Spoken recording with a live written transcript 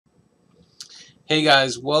Hey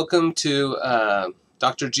guys, welcome to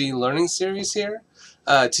Dr. G Learning Series here.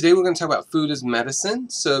 Today we're going to talk about food as medicine.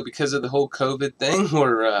 So because of the whole COVID thing,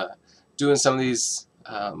 we're doing some of these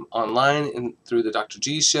online and through the Dr.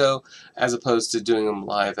 G show, as opposed to doing them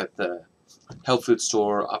live at the health food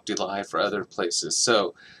store, OptiLife, or other places.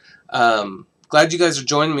 So glad you guys are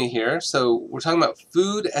joining me here. So we're talking about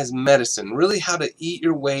food as medicine, really how to eat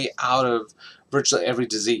your way out of virtually every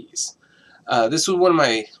disease. This was one of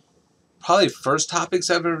my probably first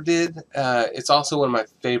topics I ever did. It's also one of my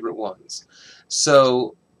favorite ones.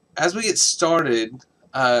 So as we get started,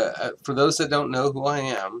 for those that don't know who I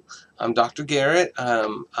am, I'm Dr. Garrett.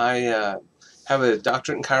 I have a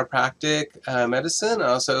doctorate in chiropractic medicine. I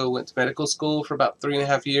also went to medical school for about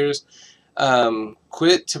 3.5 years.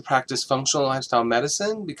 Quit to practice functional lifestyle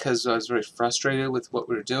medicine because I was very frustrated with what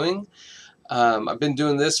we were doing. I've been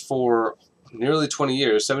doing this for nearly 20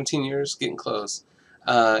 years, 17 years, getting close.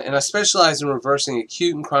 And I specialize in reversing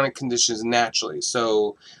acute and chronic conditions naturally.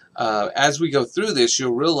 So as we go through this,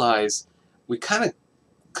 you'll realize we kind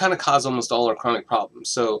of cause almost all our chronic problems.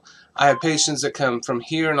 So I have patients that come from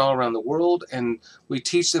here and all around the world, and we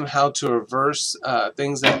teach them how to reverse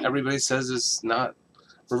things that everybody says is not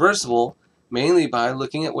reversible, mainly by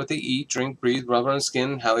looking at what they eat, drink, breathe, rub on the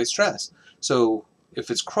skin, and how they stress. So if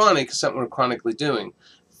it's chronic, it's something we're chronically doing.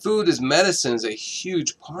 Food as medicine is a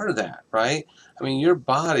huge part of that, right? I mean, your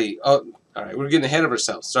body. Oh, all right, we're getting ahead of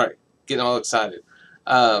ourselves. Sorry, getting all excited.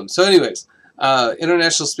 So, anyways,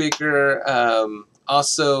 international speaker,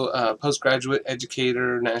 also postgraduate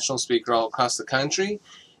educator, national speaker all across the country.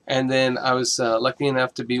 And then I was lucky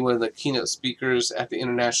enough to be one of the keynote speakers at the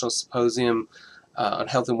International Symposium on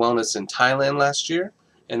Health and Wellness in Thailand last year,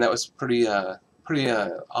 and that was pretty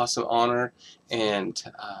awesome honor, and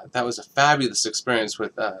that was a fabulous experience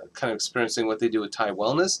with kind of experiencing what they do with Thai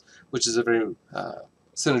wellness, which is a very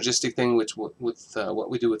synergistic thing with what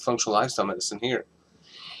we do with functional lifestyle medicine here.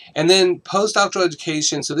 And then post-doctoral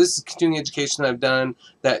education, so this is continuing education that I've done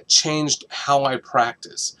that changed how I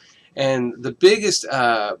practice. And the biggest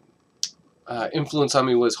influence on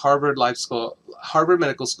me was Harvard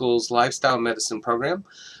Medical Schools Lifestyle Medicine program,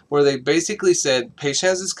 where they basically said, patient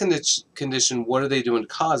has this condition, what are they doing to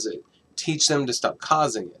cause it? Teach them to stop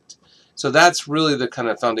causing it. So that's really the kind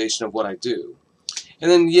of foundation of what I do.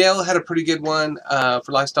 And then Yale had a pretty good one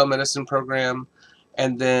for lifestyle medicine program.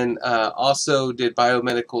 And then also did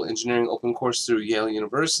biomedical engineering open course through Yale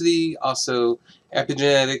University. Also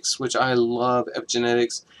epigenetics, which I love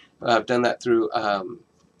epigenetics. I've done that through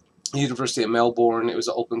University of Melbourne. It was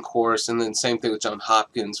an open course, and then same thing with Johns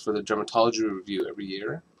Hopkins for the dermatology review every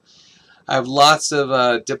year. I have lots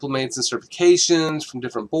of diplomates and certifications from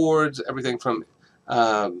different boards, everything from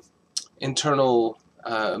internal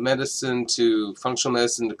medicine to functional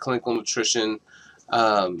medicine to clinical nutrition,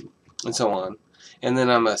 and so on. And then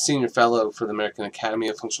I'm a senior fellow for the American Academy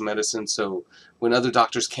of Functional Medicine, so when other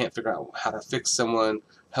doctors can't figure out how to fix someone,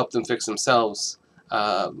 help them fix themselves,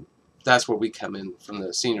 that's where we come in from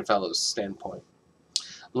the senior fellows standpoint.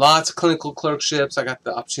 Lots of clinical clerkships. I got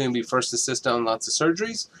the opportunity to be first assistant on lots of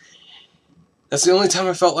surgeries. That's the only time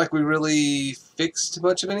I felt like we really fixed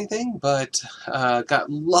much of anything, but got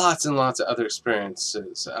lots and lots of other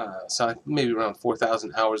experiences. So maybe around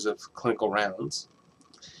 4,000 hours of clinical rounds.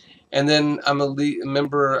 And then I'm a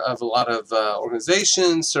member of a lot of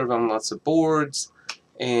organizations, serve on lots of boards,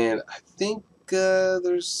 and I think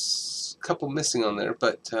there's a couple missing on there,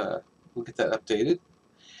 but we'll get that updated.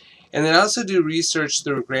 And then I also do research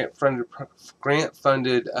through a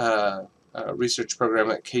grant-funded research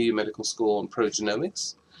program at KU Medical School in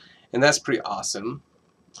proteogenomics, and that's pretty awesome.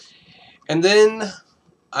 And then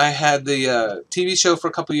I had the TV show for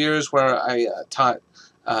a couple years where I taught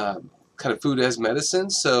kind of food as medicine.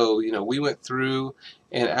 So we went through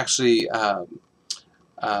and actually as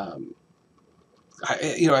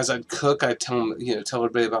I'd cook, I'd tell them, tell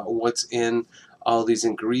everybody about what's in all these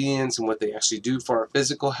ingredients and what they actually do for our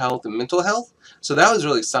physical health and mental health. So that was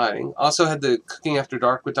really exciting. Also had the Cooking After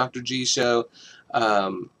Dark with Dr. G show,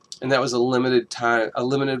 and that was a limited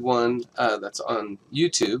one that's on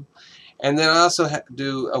YouTube. And then I also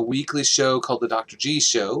do a weekly show called the Dr. G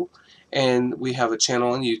Show, and we have a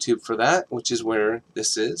channel on YouTube for that, which is where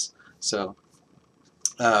this is. So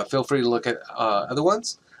feel free to look at other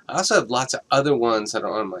ones. I also have lots of other ones that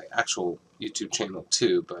are on my actual YouTube channel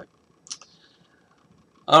too. But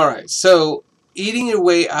all right, so eating your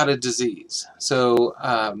way out of disease. So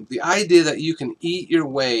the idea that you can eat your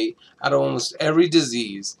way out of almost every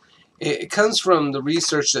disease, it comes from the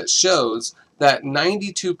research that shows that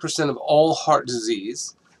 92% of all heart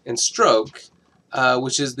disease and stroke,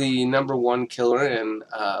 which is the #1 killer and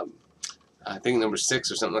I think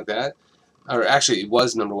 #6 or something like that, or actually it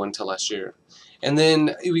was #1 until last year. And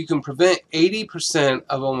then we can prevent 80%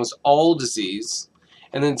 of almost all disease,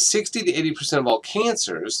 and then 60 to 80% of all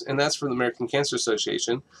cancers, and that's from the American Cancer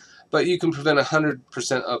Association. But you can prevent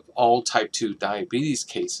 100% of all type 2 diabetes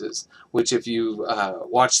cases, which if you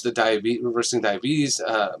watch the reversing diabetes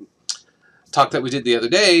talk that we did the other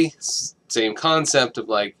day, same concept of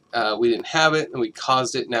like we didn't have it and we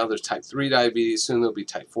caused it. Now there's type 3 diabetes. Soon there'll be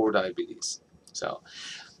type 4 diabetes. So,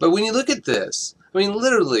 but when you look at this, I mean,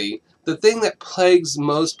 literally, the thing that plagues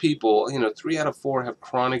most people, 3 out of 4 have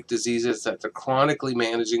chronic diseases that they're chronically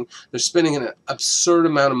managing. They're spending an absurd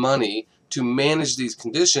amount of money to manage these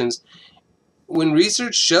conditions. When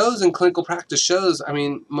research shows and clinical practice shows, I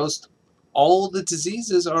mean, most all the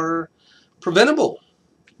diseases are preventable,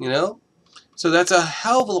 So that's a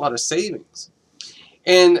hell of a lot of savings.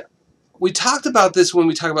 And we talked about this when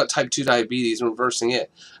we talk about type 2 diabetes and reversing it.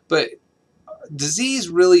 But disease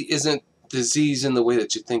really isn't disease in the way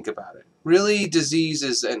that you think about it. Really, disease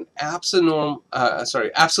is an absolutely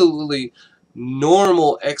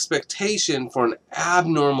normal expectation for an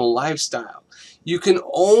abnormal lifestyle. You can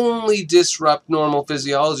only disrupt normal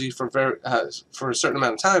physiology for a certain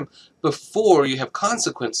amount of time before you have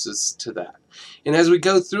consequences to that. And as we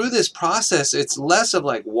go through this process, it's less of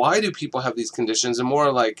like, why do people have these conditions, and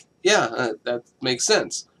more like, yeah, that makes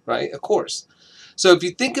sense, right? Of course. So if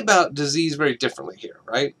you think about disease very differently here,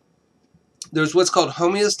 right? There's what's called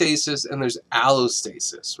homeostasis and there's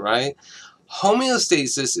allostasis, right?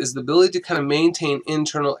 Homeostasis is the ability to kind of maintain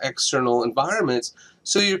internal, external environments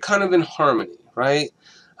so you're kind of in harmony, right?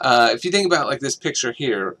 If you think about like this picture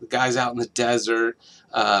here, the guy's out in the desert,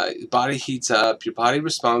 your body heats up, your body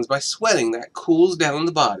responds by sweating. That cools down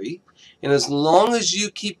the body. And as long as you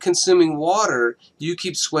keep consuming water, you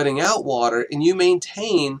keep sweating out water, and you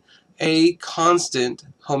maintain a constant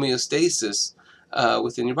homeostasis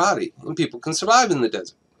within your body. And people can survive in the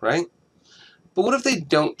desert, right? But what if they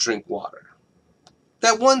don't drink water?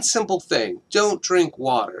 That one simple thing, don't drink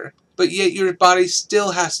water, but yet your body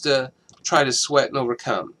still has to try to sweat and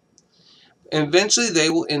overcome. And eventually they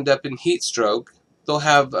will end up in heat stroke. They'll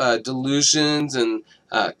have delusions and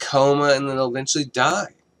coma, and then they'll eventually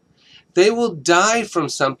die. They will die from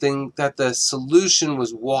something that the solution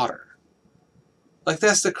was water. Like,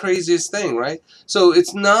 that's the craziest thing, right? So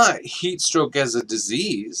it's not heat stroke as a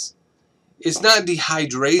disease. It's not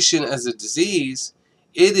dehydration as a disease.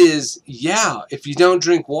 It is, yeah, if you don't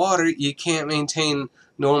drink water, you can't maintain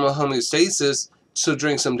normal homeostasis, so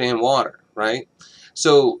drink some damn water, right?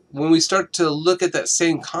 So when we start to look at that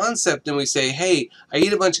same concept and we say, hey, I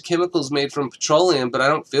eat a bunch of chemicals made from petroleum, but I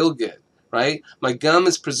don't feel good, right? My gum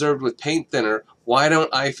is preserved with paint thinner. Why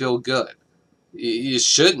don't I feel good? You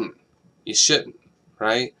shouldn't. You shouldn't,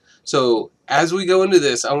 right? So as we go into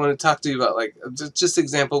this, I want to talk to you about like just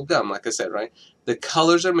example of gum, like I said, right? The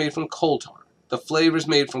colors are made from coal tar. The flavor is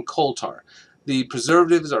made from coal tar. The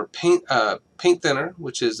preservatives are paint thinner,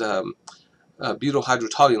 which is butyl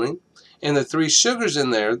hydrotoluene. And the 3 sugars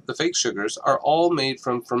in there, the fake sugars, are all made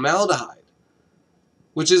from formaldehyde,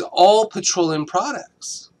 which is all petroleum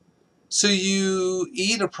products. So you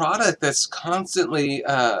eat a product that's constantly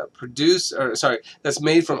that's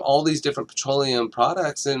made from all these different petroleum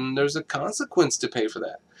products, and there's a consequence to pay for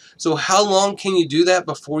that. So how long can you do that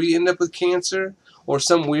before you end up with cancer or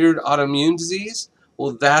some weird autoimmune disease?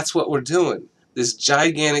 Well, that's what we're doing. This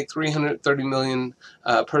gigantic 330 million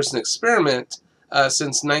person experiment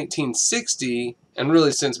since 1960, and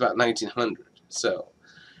really since about 1900. So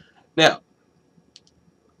now,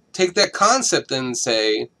 take that concept then and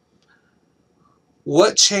say,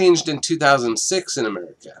 what changed in 2006 in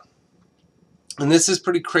America? And this is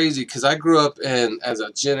pretty crazy because I grew up as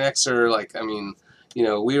a Gen Xer, like, I mean,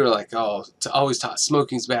 we were like, oh, always taught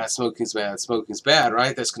smoking's bad, smoking's bad, smoking's bad,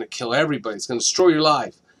 right? That's going to kill everybody. It's going to destroy your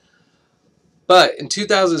life. But in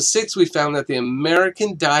 2006, we found that the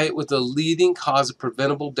American diet was the leading cause of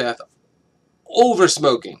preventable death over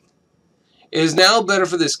smoking. It is now better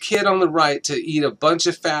for this kid on the right to eat a bunch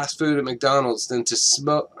of fast food at McDonald's than to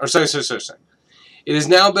smoke. Or sorry. It is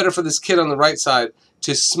now better for this kid on the right side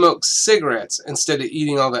to smoke cigarettes instead of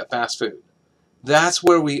eating all that fast food. That's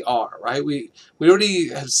where we are, right? We already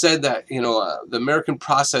have said that, the American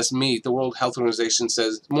processed meat, the World Health Organization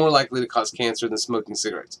says, is more likely to cause cancer than smoking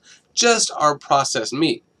cigarettes. Just our processed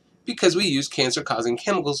meat, because we use cancer-causing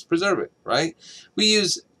chemicals to preserve it, right? We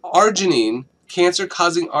use arginine,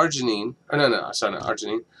 cancer-causing arginine,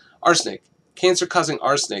 arsenic, cancer-causing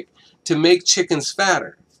arsenic, to make chickens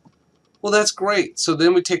fatter. Well, that's great. So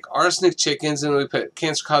then we take arsenic chickens and we put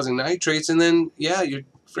cancer-causing nitrates, and then, yeah, your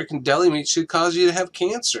freaking deli meat should cause you to have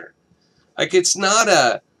cancer. Like, it's not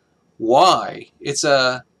a why. It's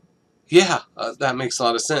Yeah, that makes a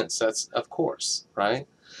lot of sense. That's, of course, right?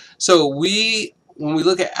 So when we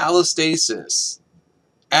look at allostasis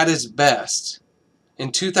at its best,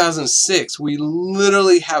 in 2006, we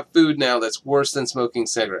literally have food now that's worse than smoking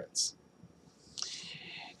cigarettes.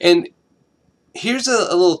 And here's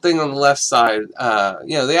a little thing on the left side.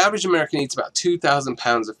 The average American eats about 2,000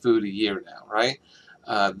 pounds of food a year now, right?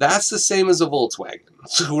 That's the same as a Volkswagen.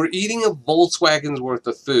 So we're eating a Volkswagen's worth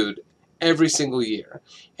of food every single year.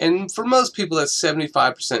 And for most people, that's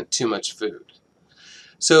 75% too much food.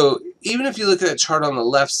 So even if you look at that chart on the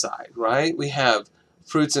left side, right, we have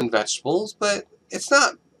fruits and vegetables, but it's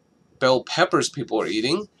not bell peppers people are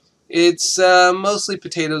eating. It's mostly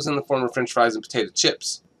potatoes in the form of French fries and potato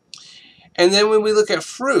chips. And then when we look at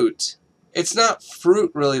fruit, it's not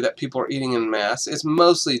fruit really that people are eating in mass. It's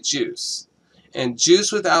mostly juice. And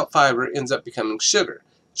juice without fiber ends up becoming sugar.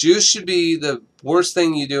 Juice should be the worst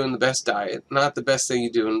thing you do in the best diet, not the best thing you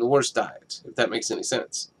do in the worst diet, if that makes any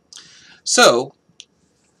sense. So,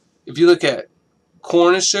 if you look at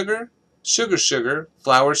corn is sugar, sugar,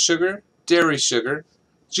 flour is sugar, dairy sugar,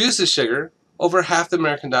 juice is sugar, over half the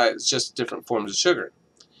American diet is just different forms of sugar.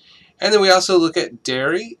 And then we also look at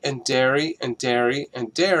dairy and dairy and dairy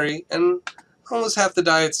and dairy, and almost half the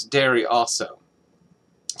diet's dairy also.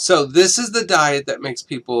 So this is the diet that makes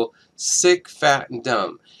people sick, fat, and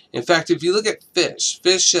dumb. In fact, if you look at fish,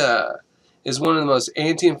 fish is one of the most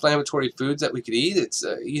anti-inflammatory foods that we could eat. It's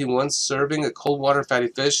eating one serving of cold water fatty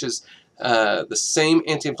fish is the same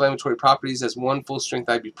anti-inflammatory properties as one full-strength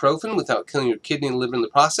ibuprofen without killing your kidney and liver in the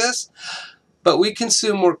process. But we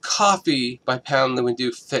consume more coffee by pound than we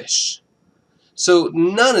do fish. So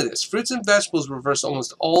none of this. Fruits and vegetables reverse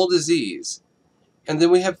almost all disease. And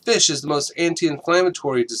then we have fish as the most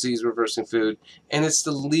anti-inflammatory disease-reversing food, and it's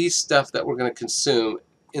the least stuff that we're going to consume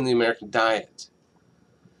in the American diet.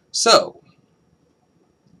 So,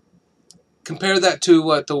 compare that to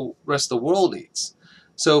what the rest of the world eats.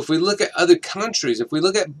 So if we look at other countries, if we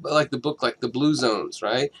look at like the book like the Blue Zones,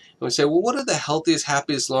 right? And we say, well, what do the healthiest,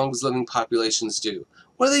 happiest, longest living populations do?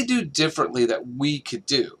 What do they do differently that we could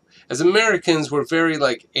do? As Americans, we're very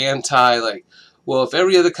like anti, like, well, if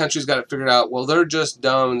every other country's got it figured out, well, they're just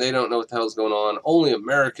dumb and they don't know what the hell's going on. Only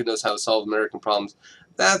America knows how to solve American problems.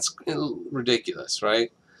 That's ridiculous,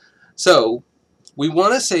 right? So we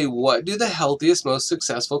want to say, what do the healthiest, most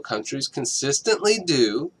successful countries consistently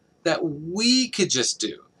do that we could just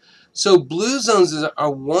do? So Blue Zones is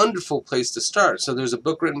a wonderful place to start. So there's a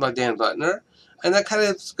book written by Dan Butner, and that kind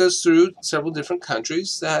of goes through several different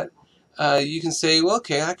countries that you can say, well,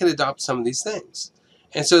 okay, I can adopt some of these things.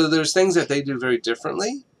 And so there's things that they do very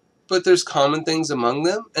differently, but there's common things among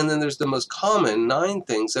them, and then there's the most common 9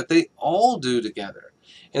 things that they all do together.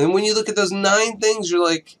 And then when you look at those 9 things, you're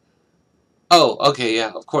like, oh, okay,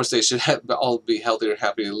 yeah, of course they should all be healthier,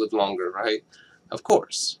 happier, live longer, right? Of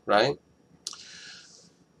course, right?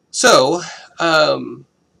 So,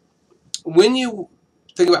 when you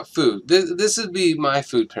think about food, this would be my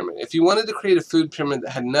food pyramid. If you wanted to create a food pyramid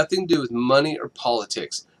that had nothing to do with money or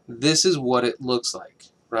politics, this is what it looks like,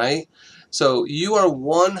 right? So you are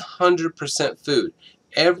 100% food.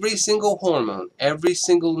 Every single hormone, every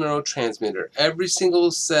single neurotransmitter, every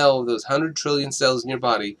single cell of those 100 trillion cells in your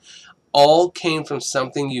body all came from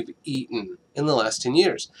something you've eaten in the last 10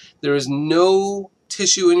 years. There is no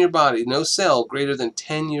tissue in your body, no cell greater than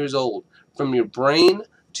 10 years old, from your brain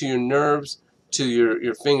to your nerves to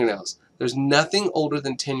your fingernails. There's nothing older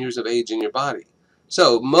than 10 years of age in your body.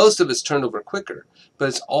 So most of it's turned over quicker, but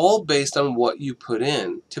it's all based on what you put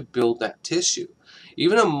in to build that tissue.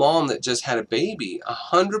 Even a mom that just had a baby,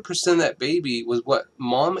 100% of that baby was what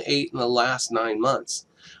mom ate in the last 9 months.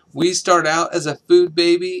 We start out as a food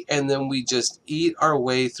baby, and then we just eat our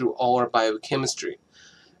way through all our biochemistry.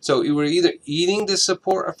 So we're either eating to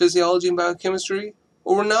support our physiology and biochemistry,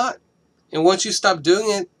 or we're not. And once you stop doing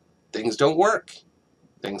it, things don't work.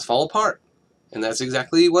 Things fall apart. And that's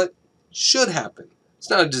exactly what should happen. It's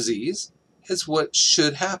not a disease. It's what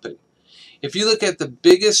should happen. If you look at the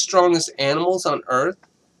biggest, strongest animals on Earth,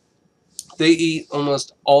 they eat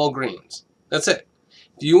almost all greens. That's it.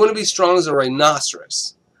 If you want to be strong as a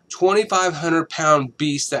rhinoceros, 2,500-pound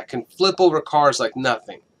beast that can flip over cars like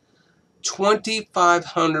nothing,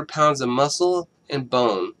 2,500 pounds of muscle and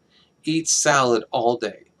bone, eats salad all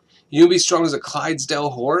day. You want to be strong as a Clydesdale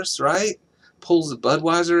horse, right? Pulls the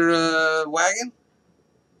Budweiser wagon.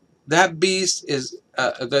 That beast is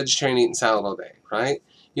a vegetarian eating salad all day, right?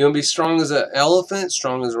 You want to be strong as an elephant,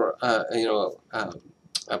 strong as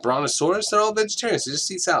a brontosaurus. They're all vegetarians. They just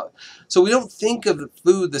eat salad. So we don't think of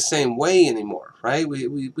food the same way anymore, right?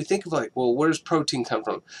 We think of like, well, where's protein come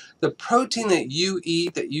from? The protein that you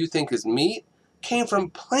eat that you think is meat came from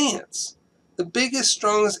plants. The biggest,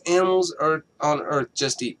 strongest animals on Earth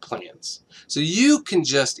just eat plants. So you can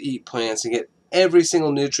just eat plants and get every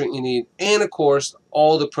single nutrient you need, and of course,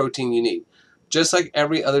 all the protein you need. Just like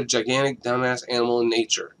every other gigantic, dumbass animal in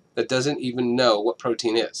nature that doesn't even know what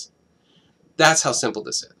protein is. That's how simple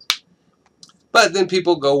this is. But then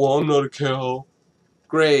people go, well, I'm not a cow.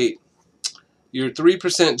 Great. You're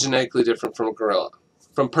 3% genetically different from a gorilla.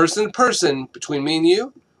 From person to person, between me and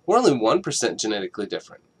you, we're only 1% genetically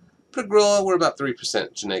different. But a gorilla, we're about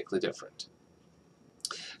 3% genetically different.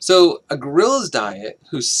 So a gorilla's diet,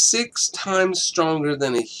 who's 6 times stronger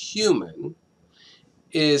than a human,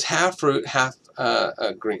 is half fruit, half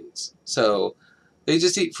greens. So they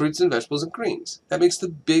just eat fruits and vegetables and greens. That makes the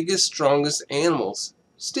biggest, strongest animals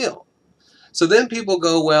still. So then people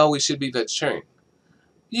go, well, we should be vegetarian.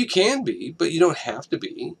 You can be, but you don't have to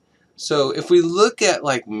be. So if we look at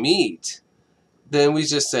like meat, then we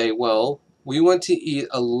just say, well, we want to eat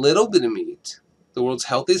a little bit of meat. The world's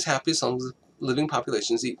healthiest, happiest, living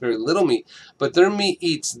populations eat very little meat, but their meat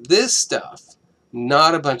eats this stuff,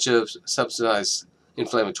 not a bunch of subsidized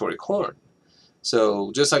inflammatory corn.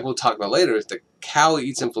 So just like we'll talk about later, if the cow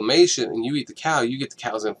eats inflammation and you eat the cow, you get the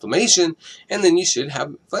cow's inflammation, and then you should have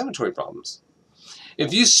inflammatory problems.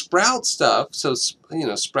 If you sprout stuff, so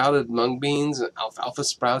sprouted mung beans and alfalfa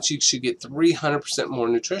sprouts, you should get 300% more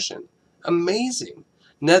nutrition. Amazing.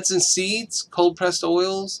 Nuts and seeds, cold-pressed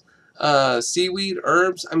oils, seaweed,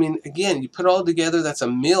 herbs. I mean, again, you put it all together, that's a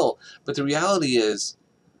meal. But the reality is,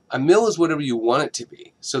 a meal is whatever you want it to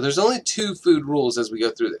be. So there's only 2 food rules as we go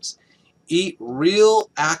through this. Eat real,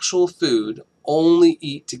 actual food. Only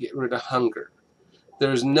eat to get rid of hunger.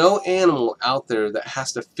 There's no animal out there that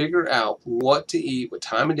has to figure out what to eat, what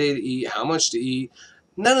time of day to eat, how much to eat.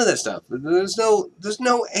 None of that stuff. There's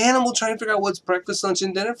no animal trying to figure out what's breakfast, lunch,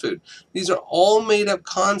 and dinner food. These are all made up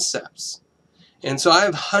concepts. And so I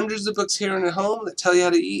have hundreds of books here and at home that tell you how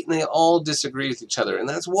to eat, and they all disagree with each other. And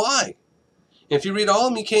that's why. If you read all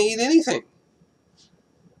of them, you can't eat anything.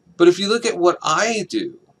 But if you look at what I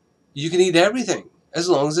do, you can eat everything as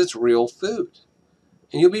long as it's real food.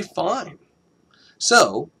 And you'll be fine.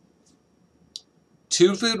 So,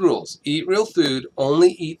 2 food rules. Eat real food.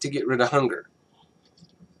 Only eat to get rid of hunger.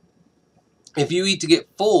 If you eat to get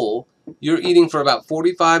full, you're eating for about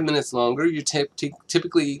 45 minutes longer. You're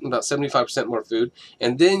typically eating about 75% more food.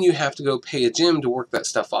 And then you have to go pay a gym to work that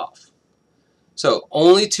stuff off. So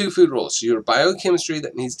only 2 food rules. So your biochemistry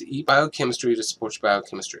that needs to eat biochemistry to support your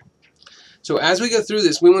biochemistry. So as we go through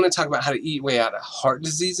this, we want to talk about how to eat way out of heart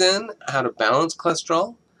disease and how to balance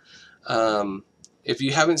cholesterol. If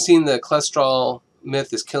you haven't seen the cholesterol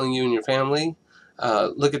myth is killing you and your family,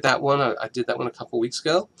 look at that one. I did that one a couple weeks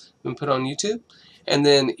ago. Been put on YouTube. And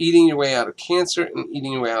then eating your way out of cancer and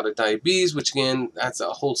eating your way out of diabetes, which again, that's a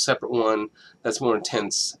whole separate one that's more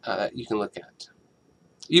intense that you can look at.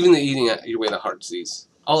 Even the eating your way out of heart disease.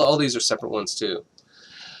 All these are separate ones too.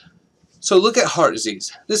 So look at heart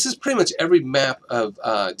disease. This is pretty much every map of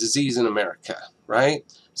disease in America, right?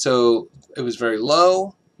 So it was very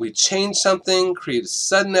low. We changed something, created a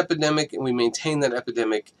sudden epidemic, and we maintain that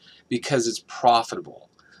epidemic because it's profitable.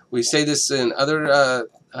 We say this in other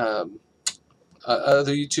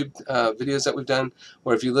YouTube videos that we've done,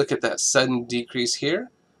 where if you look at that sudden decrease here,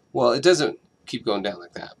 well, it doesn't keep going down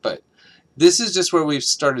like that. But this is just where we've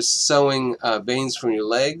started sewing veins from your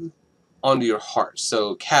leg onto your heart.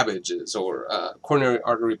 So cabbages or coronary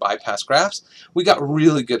artery bypass grafts, we got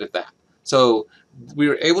really good at that. So we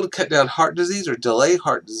were able to cut down heart disease or delay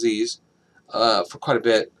heart disease for quite a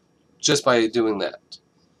bit just by doing that,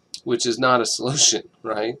 which is not a solution,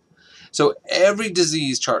 right? So every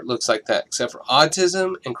disease chart looks like that, except for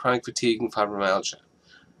autism and chronic fatigue and fibromyalgia.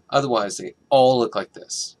 Otherwise, they all look like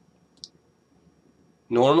this.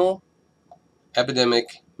 Normal,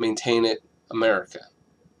 epidemic, maintain it, America.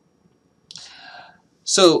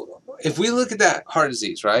 So if we look at that heart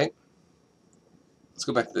disease, right? Let's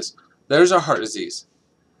go back to this. There's our heart disease.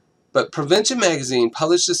 But Prevention Magazine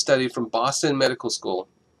published a study from Boston Medical School,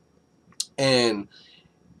 and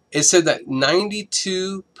it said that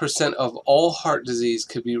 92% of all heart disease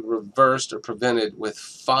could be reversed or prevented with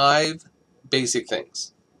 5 basic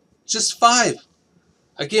things. Just 5.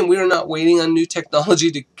 Again, we are not waiting on new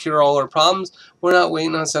technology to cure all our problems. We're not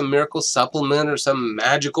waiting on some miracle supplement or some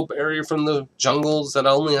magical berry from the jungles that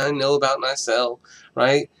only I know about and I sell,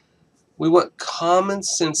 right? We want common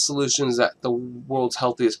sense solutions that the world's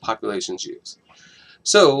healthiest populations use.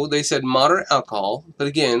 So they said moderate alcohol, but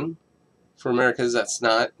again, for Americans, that's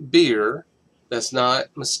not beer, that's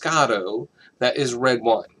not Moscato, that is red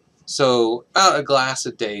wine. So about a glass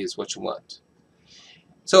a day is what you want.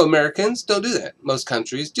 So Americans don't do that. Most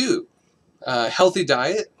countries do. Healthy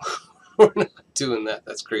diet. We're not doing that.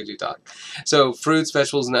 That's crazy talk. So fruits,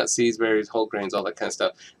 vegetables, nuts, seeds, berries, whole grains, all that kind of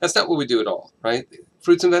stuff. That's not what we do at all, right?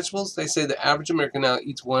 Fruits and vegetables, they say the average American now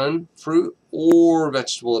eats one fruit or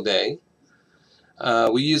vegetable a day.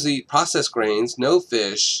 We usually eat processed grains, no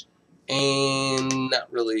fish, and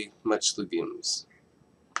not really much legumes.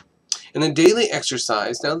 And then daily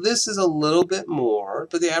exercise. Now this is a little bit more,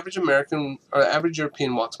 but the average American or average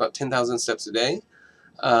European walks about 10,000 steps a day.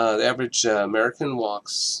 The average American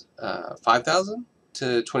walks 5,000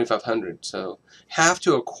 to 2,500, so half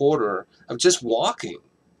to a quarter of just walking,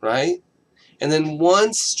 right? And then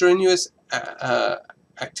one strenuous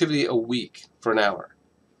activity a week for an hour.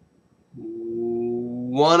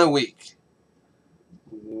 One a week.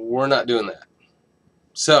 We're not doing that.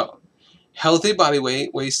 So, healthy body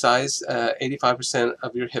weight, waist size, 85%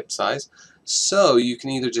 of your hip size. So you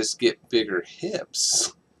can either just get bigger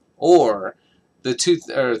hips, or the two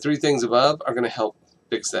or three things above are going to help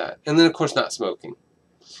fix that. And then, of course, not smoking.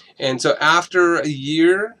 And so after a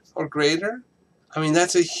year or greater, I mean,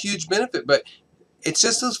 that's a huge benefit. But it's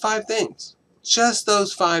just those 5 things. Just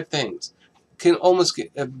those 5 things can almost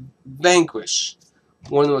vanquish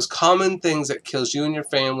one of the most common things that kills you and your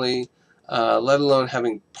family, let alone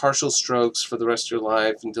having partial strokes for the rest of your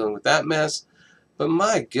life and dealing with that mess. But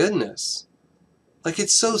my goodness, like,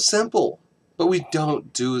 it's so simple. But we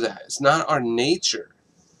don't do that. It's not our nature.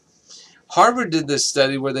 Harvard did this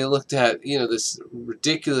study where they looked at, this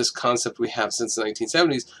ridiculous concept we have since the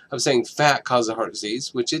 1970s of saying fat causes heart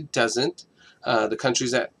disease, which it doesn't. The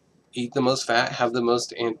countries that eat the most fat have the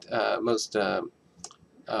most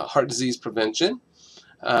heart disease prevention,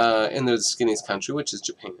 and they're the skinniest country, which is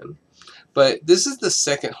Japan. But this is the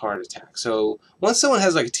second heart attack. So once someone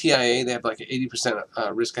has like a TIA, they have like an 80%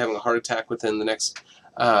 risk of having a heart attack within the next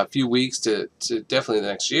few weeks to definitely the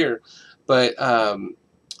next year. But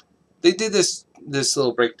they did this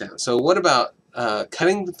little breakdown. So what about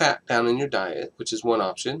cutting the fat down in your diet, which is one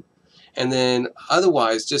option, and then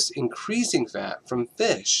otherwise just increasing fat from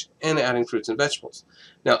fish and adding fruits and vegetables.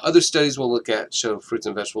 Now other studies will show fruits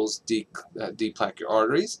and vegetables deplaque your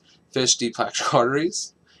arteries, fish deplaque your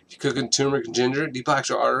arteries. If you cook in turmeric and ginger, deplaques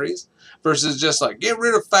your arteries, versus just like, get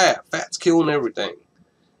rid of fat. Fat's killing everything.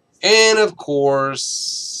 And of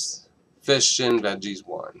course, fish and veggies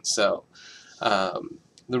won. So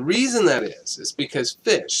the reason that is because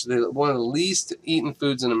fish, they're one of the least eaten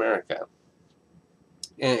foods in America,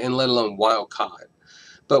 and let alone wild caught.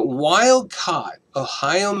 But wild caught,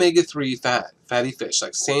 high omega-3 fatty fish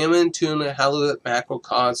like salmon, tuna, halibut, mackerel,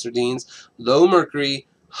 cod, sardines, low mercury,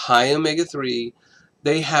 high omega-3,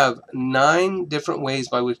 they have 9 different ways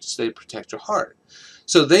by which they protect your heart.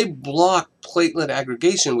 So they block platelet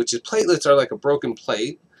aggregation, which is platelets are like a broken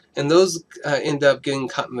plate, and those end up getting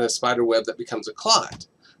caught in the spider web that becomes a clot.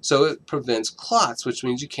 So it prevents clots, which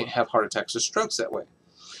means you can't have heart attacks or strokes that way.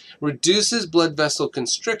 Reduces blood vessel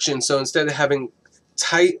constriction, so instead of having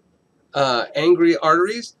tight, angry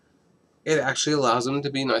arteries, it actually allows them to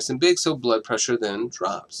be nice and big, so blood pressure then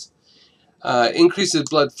drops. Increases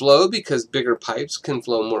blood flow because bigger pipes can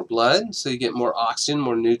flow more blood, so you get more oxygen,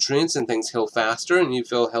 more nutrients, and things heal faster, and you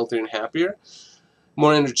feel healthier and happier.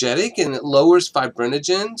 More energetic, and it lowers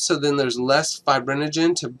fibrinogen, so then there's less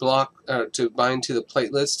fibrinogen to bind to the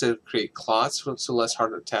platelets to create clots, so less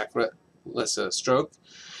heart attack, less stroke.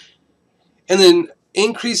 And then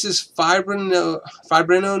increases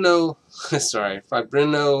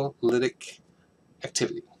fibrinolytic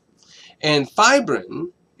activity. And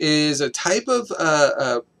fibrin is a type of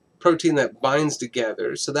protein that binds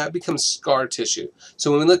together, so that becomes scar tissue. So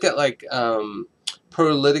when we look at like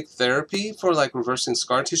prolytic therapy for like reversing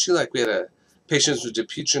scar tissue, like we had a patient with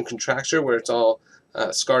Dupuytren contracture where it's all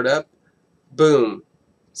scarred up, boom,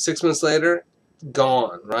 6 months later,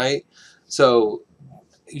 gone, right? So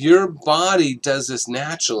your body does this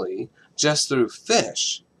naturally just through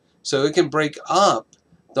fish. So it can break up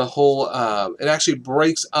the whole, it actually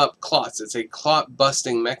breaks up clots. It's a clot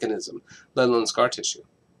busting mechanism, let alone scar tissue.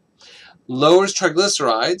 Lowers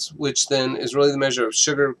triglycerides, which then is really the measure of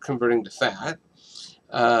sugar converting to fat.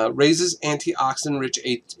 Raises antioxidant-rich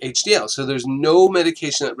HDL. So there's no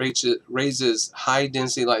medication that raises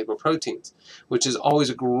high-density lipoproteins, which is always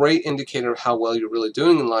a great indicator of how well you're really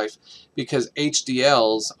doing in life, because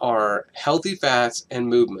HDLs are healthy fats and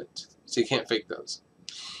movement, so you can't fake those.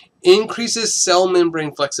 Increases cell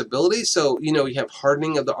membrane flexibility, so you have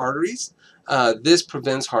hardening of the arteries. This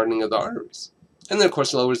prevents hardening of the arteries. And then, of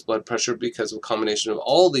course, lowers blood pressure because of a combination of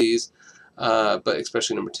all these, but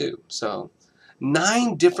especially number 2. So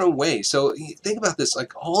 9 different ways. So think about this,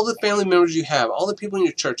 like all the family members you have, all the people in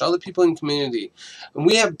your church, all the people in your community. And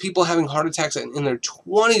we have people having heart attacks in their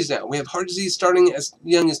 20s now. We have heart disease starting as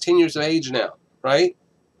young as 10 years of age now, right?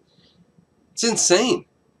 It's insane.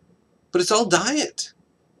 But it's all diet.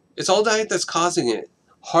 It's all diet that's causing it.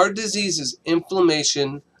 Heart disease is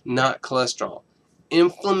inflammation, not cholesterol.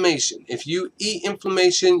 Inflammation. If you eat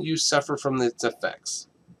inflammation, you suffer from its effects.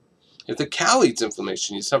 If the cow eats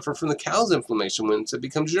inflammation, you suffer from the cow's inflammation once it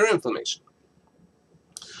becomes your inflammation.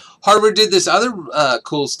 Harvard did this other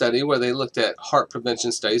cool study where they looked at heart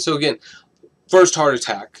prevention studies. So again, first heart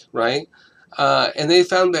attack, right? And they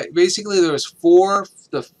found that basically there was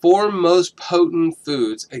the four most potent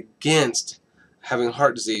foods against having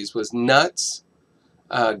heart disease was nuts,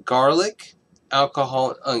 garlic,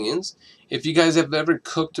 alcohol, and onions. If you guys have ever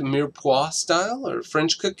cooked mirepoix style or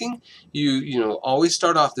French cooking, you know always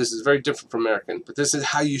start off. This is very different from American, but this is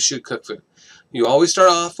how you should cook food. You always start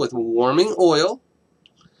off with warming oil,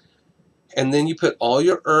 and then you put all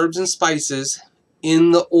your herbs and spices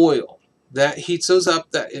in the oil. That heats those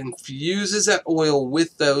up. That infuses that oil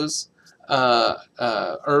with those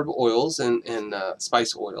herb oils and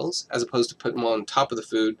spice oils, as opposed to putting them on top of the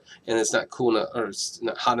food and it's not cool enough or it's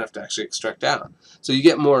not hot enough to actually extract out. So you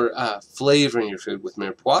get more flavor in your food with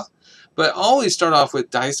mirepoix. But always start off with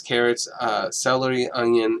diced carrots, celery,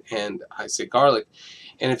 onion, and I say garlic.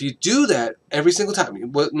 And if you do that every single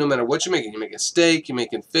time, no matter what you're making steak, you're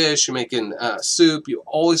making fish, you're making soup, you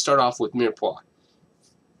always start off with mirepoix.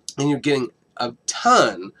 And you're getting a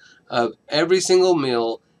ton of every single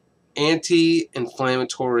meal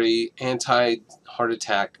anti-inflammatory, anti-heart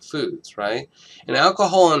attack foods, right? And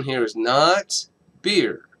alcohol on here is not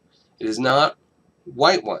beer. It is not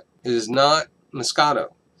white wine. It is not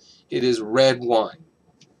Moscato. It is red wine.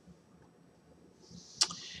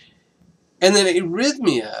 And then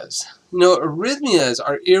arrhythmias. You know, arrhythmias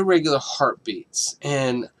are irregular heartbeats.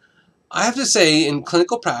 And I have to say, in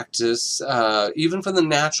clinical practice, even from the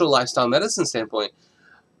natural lifestyle medicine standpoint,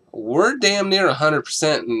 we're damn near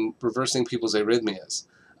 100% in reversing people's arrhythmias.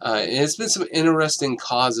 And it's been some interesting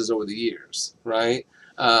causes over the years, right?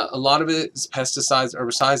 A lot of it is pesticides,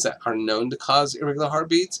 herbicides that are known to cause irregular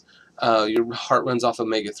heartbeats. Your heart runs off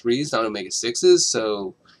omega-3s, not omega-6s,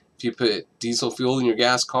 so if you put diesel fuel in your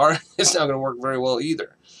gas car, it's not going to work very well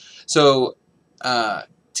either. So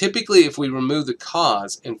typically, if we remove the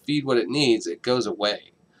cause and feed what it needs, it goes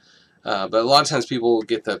away. But a lot of times people will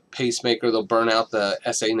get the pacemaker, they'll burn out the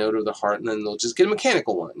SA node of the heart, and then they'll just get a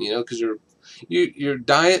mechanical one, you know, because your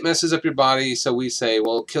diet messes up your body, so we say,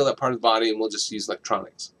 well, kill that part of the body and we'll just use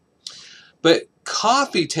electronics. But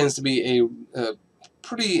coffee tends to be a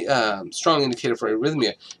pretty strong indicator for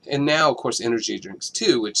arrhythmia. And now, of course, energy drinks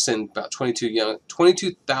too, which send about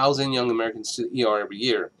 22,000 young Americans to the ER every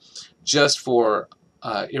year just for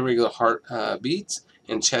irregular heart beats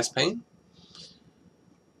and chest pain.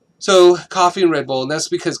 So coffee and Red Bull, and that's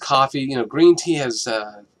because coffee, you know, green tea has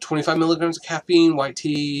 25 milligrams of caffeine, white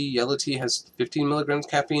tea, yellow tea has 15 milligrams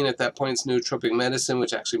of caffeine. At that point, it's nootropic medicine,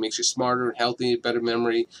 which actually makes you smarter, healthy, better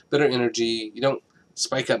memory, better energy. You don't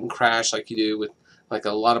spike up and crash like you do with like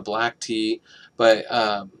a lot of black tea. But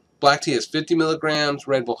black tea has 50 milligrams,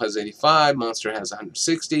 Red Bull has 85, Monster has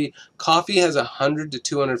 160. Coffee has 100 to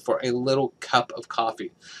 200 for a little cup of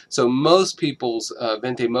coffee. So most people's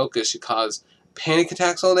venti mocha should cause panic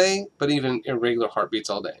attacks all day, but even irregular heartbeats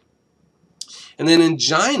all day. And then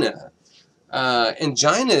angina.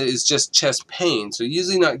 Angina is just chest pain, so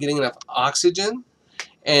usually not getting enough oxygen,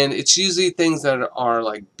 and it's usually things that are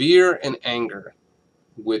like beer and anger,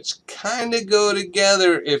 which kind of go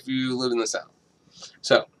together if you live in the South.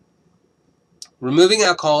 So, removing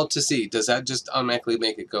alcohol to see, does that just automatically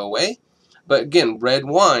make it go away? But again, red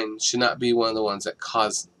wine should not be one of the ones that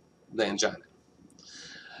cause the angina.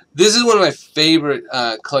 This is one of my favorite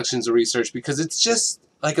collections of research because it's just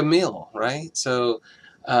like a meal, right? So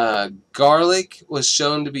garlic was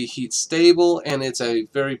shown to be heat stable, and it's a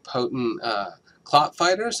very potent clot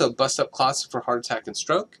fighter, so bust up clots for heart attack and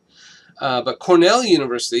stroke. But Cornell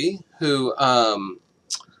University, who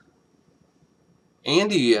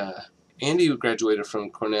Andy graduated from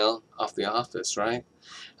Cornell off The Office, right?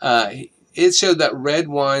 It showed that red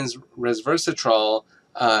wine's resveratrol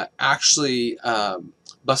actually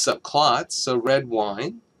busts up clots, so red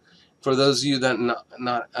wine. For those of you that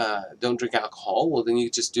don't drink alcohol, well, then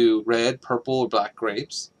you just do red, purple, or black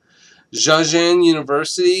grapes. Zhejiang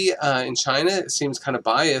University in China, it seems kind of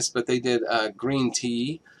biased, but they did green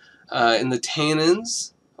tea. And the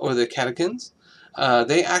tannins, or the catechins,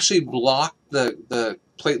 they actually block the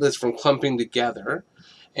platelets from clumping together.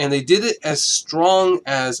 And they did it as strong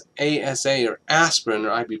as ASA or aspirin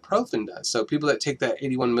or ibuprofen does. So people that take that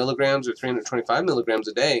 81 milligrams or 325 milligrams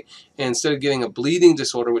a day, and instead of getting a bleeding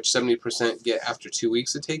disorder, which 70% get after 2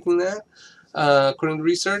 weeks of taking that, according to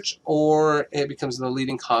research, or it becomes the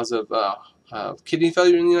leading cause of kidney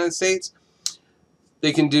failure in the United States,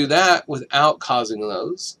 they can do that without causing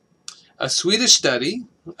those. A Swedish study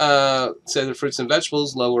said that fruits and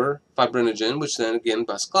vegetables lower fibrinogen, which then again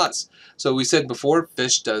busts clots. So we said before,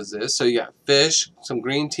 fish does this. So you got fish, some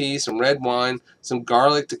green tea, some red wine, some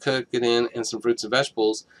garlic to cook it in, and some fruits and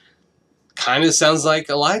vegetables. Kind of sounds like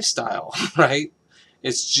a lifestyle, right?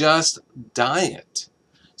 It's just diet.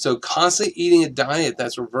 So constantly eating a diet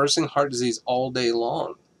that's reversing heart disease all day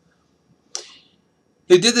long.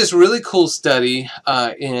 They did this really cool study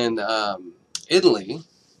in Italy.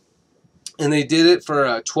 And they did it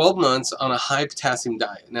for 12 months on a high potassium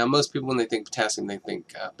diet. Now, most people, when they think potassium, they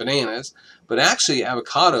think bananas. But actually,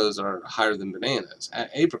 avocados are higher than bananas.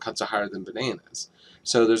 Apricots are higher than bananas.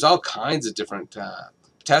 So there's all kinds of different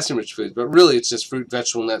potassium-rich foods. But really, it's just fruit,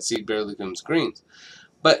 vegetable, nut, seed, berry, legumes, greens.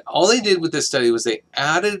 But all they did with this study was they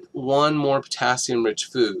added one more potassium-rich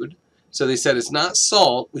food. So they said it's not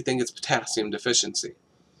salt. We think it's potassium deficiency.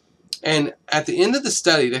 And at the end of the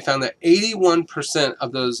study, they found that 81%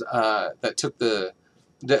 of those that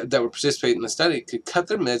were participating in the study could cut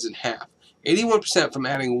their meds in half. 81% from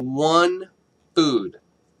adding one food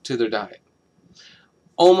to their diet.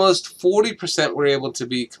 Almost 40% were able to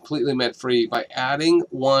be completely med-free by adding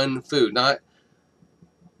one food. Not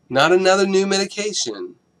another new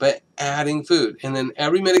medication, but adding food. And then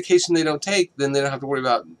every medication they don't take, then they don't have to worry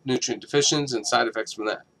about nutrient deficiencies and side effects from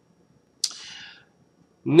that.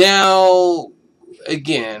 Now,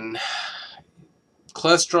 again,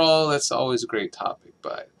 cholesterol, that's always a great topic,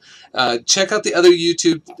 but check out the other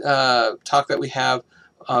YouTube talk that we have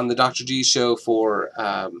on the Dr. G show for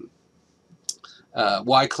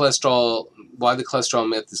why the cholesterol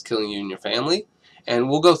myth is killing you and your family. And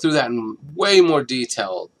we'll go through that in way more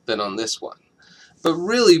detail than on this one. But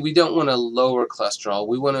really, we don't want to lower cholesterol.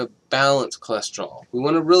 We want to balance cholesterol. We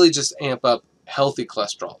want to really just amp up healthy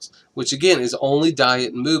cholesterols, which again is only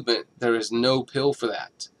diet and movement. There is no pill for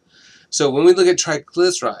that. So when we look at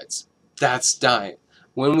triglycerides, that's diet.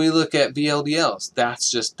 When we look at VLDLs, that's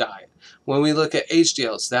just diet. When we look at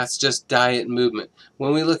HDLs, that's just diet and movement.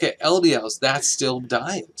 When we look at LDLs, that's still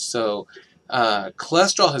diet. So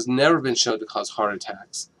cholesterol has never been shown to cause heart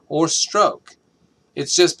attacks or stroke.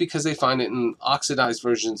 It's just because they find it in oxidized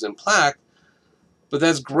versions in plaque, but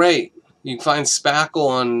that's great. You can find spackle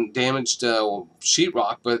on damaged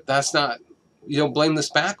sheetrock, but that's not, you don't blame the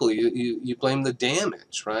spackle, you blame the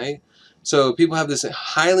damage, right? So people have this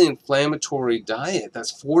highly inflammatory diet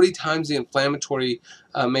that's 40 times the inflammatory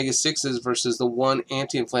omega-6s versus the one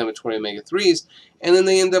anti-inflammatory omega-3s, and then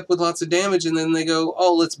they end up with lots of damage, and then they go,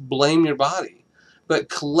 oh, let's blame your body. But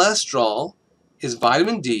cholesterol is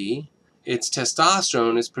vitamin D, it's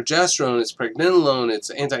testosterone, it's progesterone, it's pregnenolone,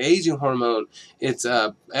 it's anti-aging hormone, it's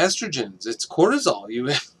estrogens, it's cortisol.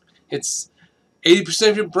 It's 80%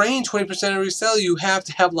 of your brain, 20% of your cell. You have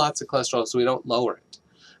to have lots of cholesterol so we don't lower it.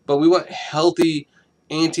 But we want healthy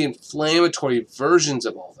anti-inflammatory versions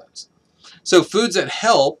of all those. So foods that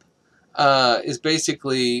help is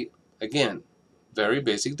basically, again, very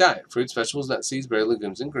basic diet. Fruits, vegetables, nuts, seeds, berry,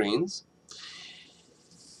 legumes, and greens.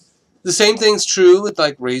 The same thing's true with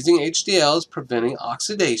like raising HDLs, preventing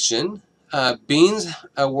oxidation. Beans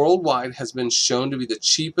worldwide has been shown to be the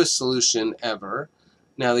cheapest solution ever.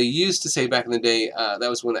 Now they used to say back in the day that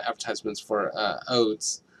was one of the advertisements for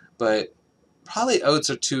oats, but probably oats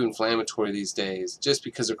are too inflammatory these days just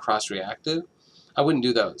because they're cross-reactive. I wouldn't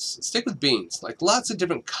do those. Stick with beans, like lots of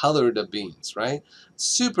different colored of beans, right?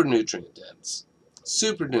 Super nutrient dense.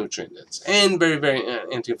 Super nutrient dense and very, very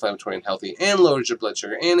anti-inflammatory and healthy and lowers your blood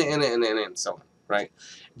sugar and so on, right?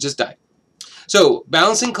 Just diet. So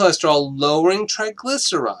balancing cholesterol, lowering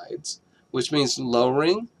triglycerides, which means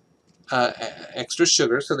lowering extra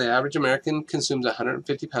sugar. So the average American consumes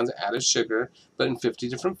 150 pounds of added sugar, but in 50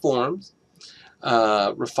 different forms.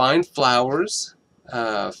 Refined flours,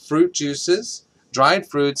 fruit juices, dried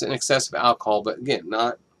fruits, and excessive alcohol, but again,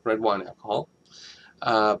 not red wine alcohol.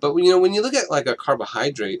 But when you look at like a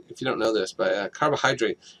carbohydrate, if you don't know this, but a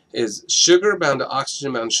carbohydrate is sugar bound to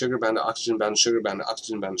oxygen bound to sugar bound to oxygen bound to sugar bound to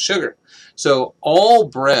oxygen bound to sugar. So all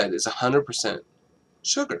bread is 100%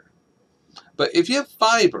 sugar. But if you have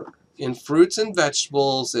fiber in fruits and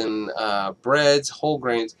vegetables and breads, whole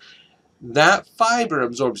grains, that fiber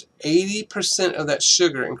absorbs 80% of that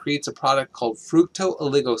sugar and creates a product called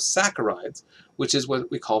fructooligosaccharides, which is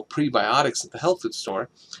what we call prebiotics at the health food store.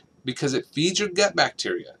 because it feeds your gut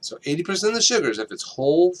bacteria. So 80% of the sugars, if it's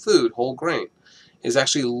whole food, whole grain, is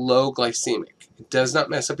actually low glycemic. It does not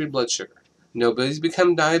mess up your blood sugar. Nobody's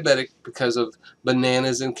become diabetic because of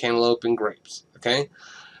bananas and cantaloupe and grapes, okay?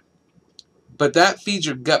 But that feeds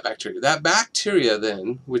your gut bacteria. That bacteria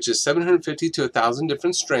then, which is 750 to 1,000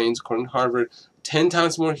 different strains, according to Harvard, 10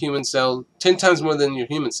 times more than your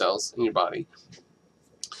human cells in your body,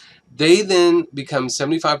 they then become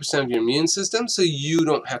 75% of your immune system, so you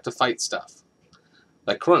don't have to fight stuff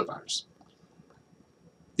like coronavirus.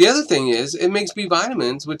 The other thing is it makes B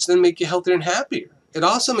vitamins, which then make you healthier and happier. It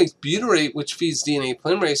also makes butyrate, which feeds DNA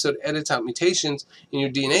polymerase, so it edits out mutations in your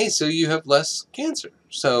DNA so you have less cancer.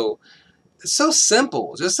 So it's so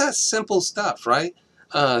simple, just that simple stuff, right?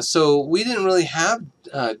 So we didn't really have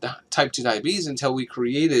type 2 diabetes until we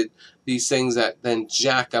created these things that then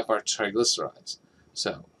jack up our triglycerides.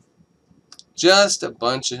 So just a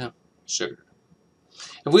bunch of sugar.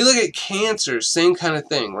 If we look at cancer, same kind of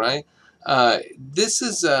thing, right? This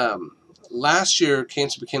is last year,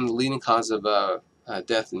 cancer became the leading cause of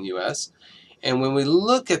death in the U.S. And when we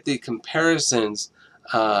look at the comparisons,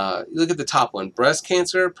 look at the top one, breast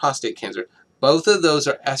cancer, prostate cancer. Both of those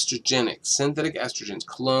are estrogenic, synthetic estrogens,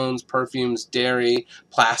 colognes, perfumes, dairy,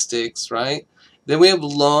 plastics, right? Then we have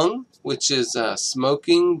lung, which is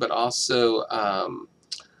smoking, but also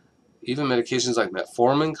even medications like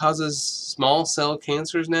metformin causes small cell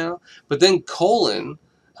cancers now. But then colon,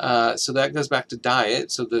 so that goes back to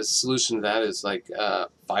diet. So the solution to that is like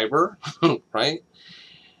fiber, right?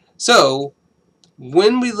 So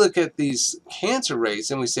when we look at these cancer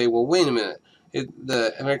rates and we say, well, wait a minute,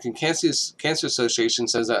 the American Cancer Association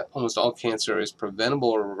says that almost all cancer is preventable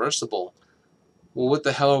or reversible. Well, what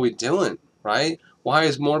the hell are we doing, right? Why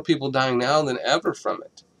is more people dying now than ever from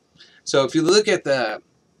it? So if you look at the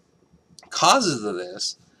causes of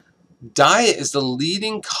this, diet is the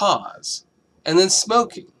leading cause, and then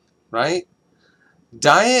smoking, right?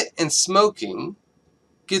 Diet and smoking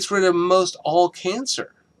gets rid of most all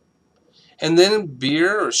cancer. And then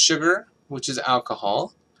beer or sugar, which is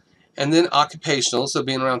alcohol, and then occupational, so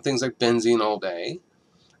being around things like benzene all day.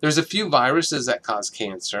 There's a few viruses that cause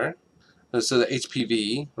cancer, so the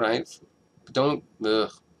HPV, right? Never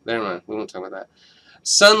mind, we won't talk about that.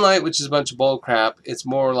 Sunlight, which is a bunch of bull crap, it's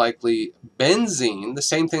more likely benzene, the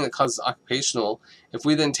same thing that causes occupational. If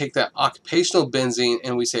we then take that occupational benzene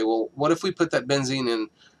and we say, well, what if we put that benzene in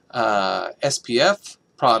SPF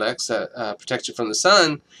products that protect you from the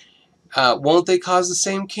sun? Won't they cause the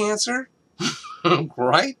same cancer?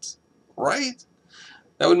 Right? Right?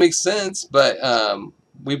 That would make sense, but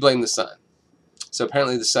we blame the sun. So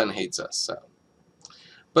apparently the sun hates us. So,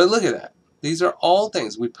 but look at that. These are all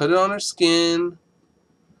things. We put it on our skin.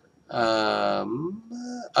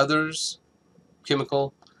 Others,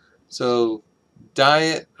 chemical. So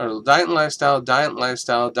diet and lifestyle, kind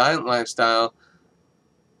of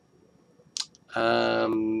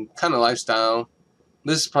lifestyle.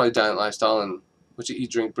 This is probably diet and lifestyle, and what you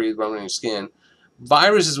eat, drink, breathe, run on your skin.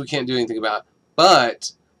 Viruses we can't do anything about,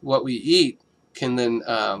 but what we eat can then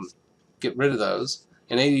get rid of those.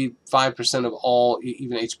 And 85% of all,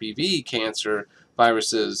 even HPV cancer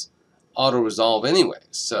viruses, auto-resolve anyway.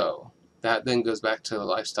 So that then goes back to the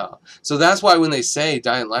lifestyle. So that's why when they say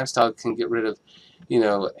diet and lifestyle can get rid of,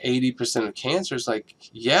 80% of cancers, like,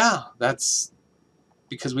 yeah, that's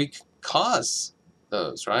because we cause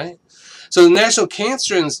those, right? So the National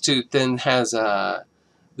Cancer Institute then has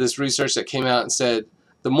this research that came out and said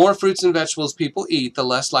the more fruits and vegetables people eat, the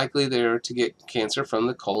less likely they are to get cancer from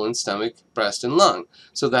the colon, stomach, breast, and lung.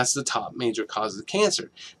 So that's the top major cause of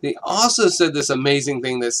cancer. They also said this amazing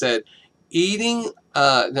thing that said eating,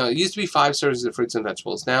 it used to be 5 servings of fruits and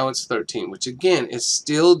vegetables. Now it's 13, which again is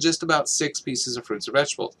still just about 6 pieces of fruits or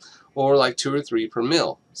vegetables, or like 2 or 3 per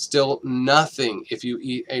meal. Still nothing if you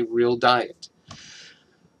eat a real diet.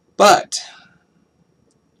 But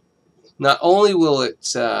not only will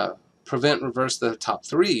it prevent, reverse the top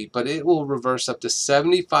 3, but it will reverse up to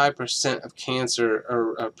 75% of cancer,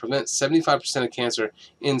 or prevent 75% of cancer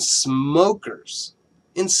in smokers.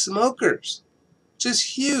 In smokers. Which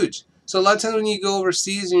is huge. So a lot of times when you go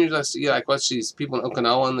overseas and you're like, watch these people in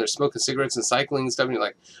Okinawa and they're smoking cigarettes and cycling and stuff, and you're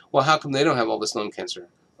like, well, how come they don't have all this lung cancer?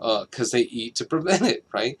 Because they eat to prevent it,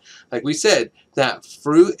 right? Like we said, that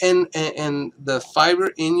fruit and the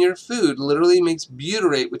fiber in your food literally makes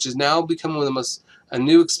butyrate, which is now become one of the most a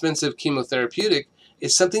new expensive chemotherapeutic.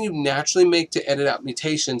 Is something you naturally make to edit out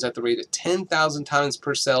mutations at the rate of 10,000 times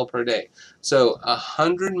per cell per day. So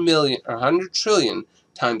 100 million or 100 trillion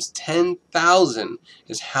times 10,000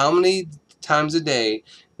 is how many times a day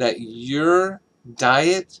that your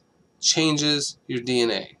diet changes your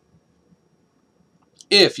DNA.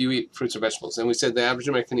 if you eat fruits or vegetables. And we said the average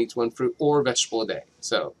American eats 1 fruit or vegetable a day.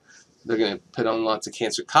 So they're going to put on lots of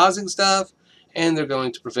cancer-causing stuff, and they're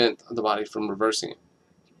going to prevent the body from reversing it.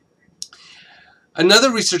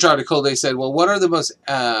 Another research article, they said, well, what are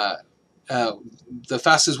the the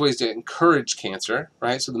fastest ways to encourage cancer,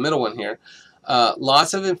 right? So the middle one here,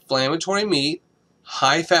 lots of inflammatory meat,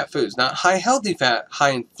 high-fat foods, not high healthy fat,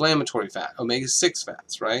 high inflammatory fat, omega-6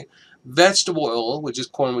 fats, right? Vegetable oil, which is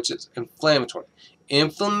corn, which is inflammatory.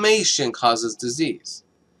 Inflammation causes disease.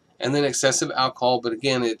 And then excessive alcohol, but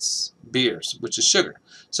again, it's beers, which is sugar.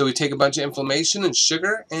 So we take a bunch of inflammation and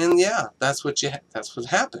sugar, and yeah, that's what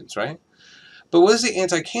happens, right? But what is the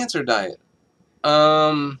anti-cancer diet?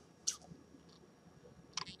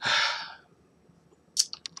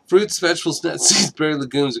 Fruits, vegetables, nuts, seeds, berries,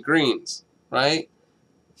 legumes, and greens, right?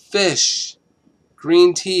 Fish,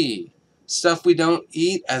 green tea, stuff we don't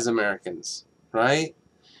eat as Americans, right?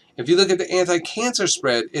 If you look at the anti-cancer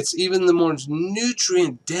spread, it's even the more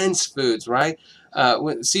nutrient-dense foods, right?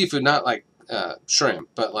 Seafood, not like shrimp,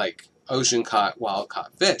 but like ocean-caught,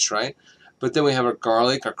 wild-caught fish, right? But then we have our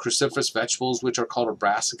garlic, our cruciferous vegetables, which are called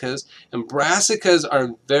brassicas. And brassicas are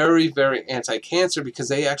very, very anti-cancer because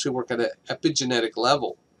they actually work at an epigenetic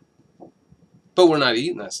level. But we're not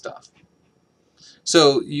eating that stuff.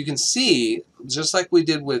 So you can see, just like we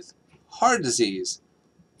did with heart disease,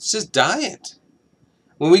 it's just diet.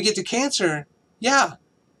 When we get to cancer, yeah,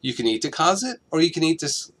 you can eat to cause it, or you can eat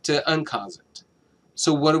to uncause it.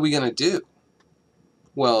 So what are we going to do?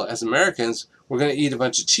 Well, as Americans, we're going to eat a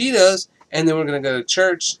bunch of Cheetos, and then we're going to go to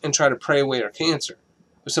church and try to pray away our cancer.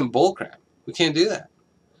 With some bullcrap. We can't do that.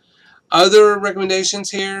 Other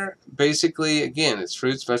recommendations here, basically, again, it's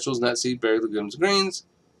fruits, vegetables, nuts, seeds, berries, legumes, greens.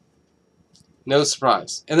 No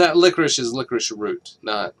surprise. And that licorice is licorice root,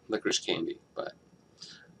 not licorice candy. But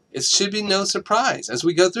it should be no surprise as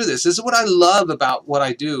we go through this. This is what I love about what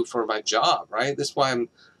I do for my job, right? This is why I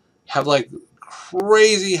have like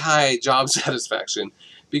crazy high job satisfaction,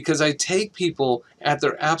 because I take people at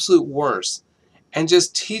their absolute worst and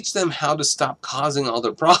just teach them how to stop causing all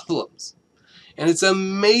their problems. And it's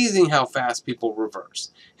amazing how fast people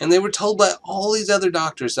reverse. And they were told by all these other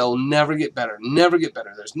doctors they'll never get better, never get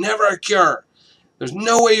better. There's never a cure. There's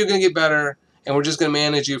no way you're going to get better, and we're just going to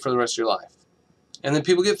manage you for the rest of your life. And then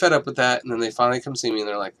people get fed up with that, and then they finally come see me, and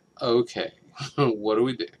they're like, okay, what do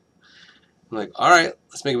we do? I'm like, all right,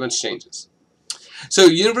 let's make a bunch of changes. So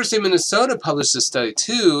University of Minnesota published this study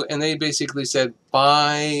too, and they basically said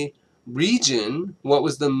by region, what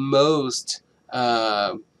was the most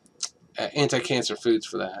anti-cancer foods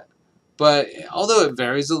for that. But although it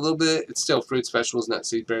varies a little bit, it's still fruits, vegetables,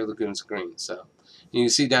 nuts, seeds, berries, legumes, and greens. So you can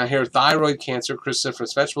see down here, thyroid cancer,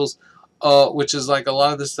 cruciferous vegetables, which is like a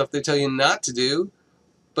lot of the stuff they tell you not to do,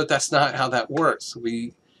 but that's not how that works.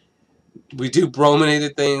 We do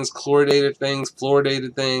brominated things, chloridated things,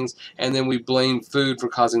 fluoridated things, and then we blame food for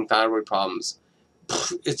causing thyroid problems.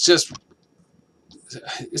 It's just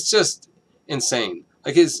insane.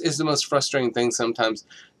 Like it's the most frustrating thing sometimes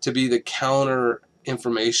to be the counter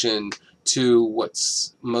information to what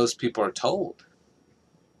most people are told.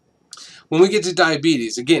 When we get to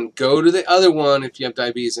diabetes, again, go to the other one if you have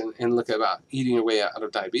diabetes and look about eating your way out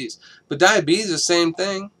of diabetes. But diabetes is the same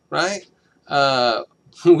thing, right?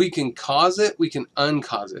 We can cause it, we can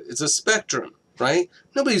uncause it. It's a spectrum, right?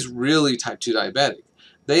 Nobody's really type 2 diabetic.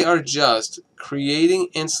 They are just creating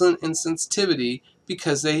insulin insensitivity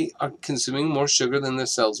because they are consuming more sugar than their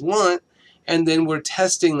cells want, and then we're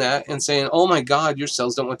testing that and saying, oh my God, your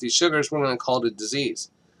cells don't want these sugars, we're going to call it a disease.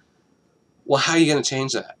 Well, how are you going to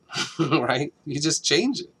change that? Right? You just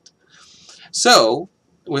change it. So,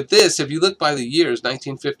 with this, if you look by the years,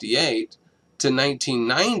 1958 to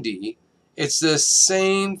 1990, it's the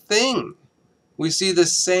same thing. We see the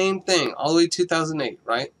same thing all the way to 2008,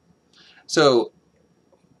 right? So,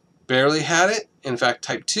 barely had it. In fact,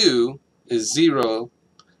 type 2 is 0.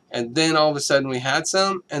 And then all of a sudden we had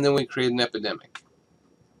some, and then we created an epidemic.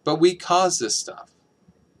 But we caused this stuff.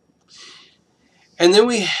 And then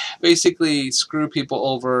we basically screw people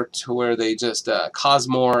over to where they just cause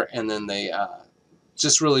more, and then they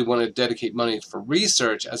just really want to dedicate money for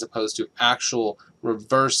research as opposed to actual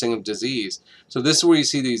reversing of disease. So this is where you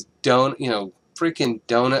see these freaking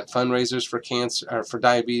donut fundraisers for cancer or for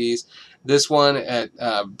diabetes. This one at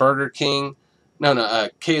Burger King,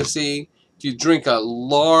 KFC. If you drink a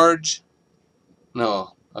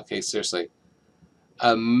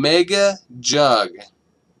a mega jug.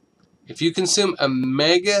 If you consume a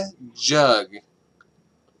mega jug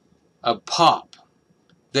of pop,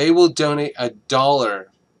 they will donate $1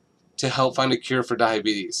 to help find a cure for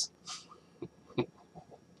diabetes.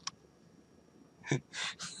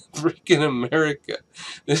 freaking America.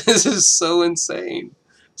 This is so insane.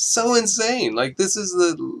 So insane. Like, this is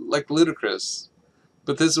ludicrous.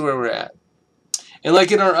 But this is where we're at. And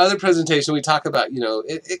like in our other presentation, we talk about,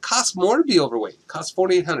 it costs more to be overweight. It costs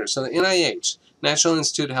 $4,800. So the NIH, National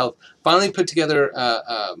Institute of Health, finally put together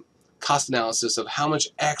a cost analysis of how much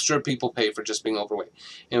extra people pay for just being overweight.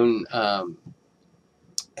 And almost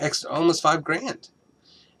 $5,000.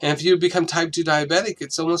 And if you become type 2 diabetic,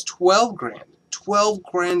 it's almost $12,000.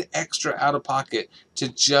 $12,000 extra out of pocket to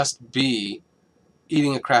just be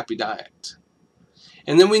eating a crappy diet.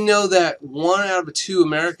 And then we know that 1 out of 2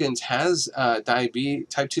 Americans has type 2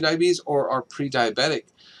 diabetes or are pre-diabetic.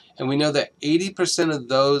 And we know that 80% of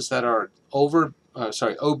those that are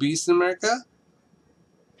obese in America,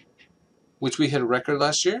 which we hit a record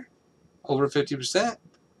last year, over 50%,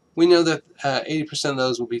 we know that 80% of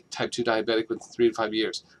those will be type 2 diabetic within 3 to 5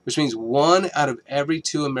 years, which means 1 out of every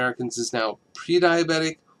 2 Americans is now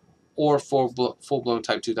pre-diabetic or full-blown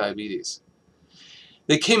type 2 diabetes.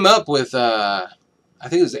 They came up with, I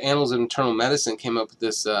think it was the Annals of Internal Medicine came up with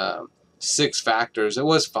this 6 factors. It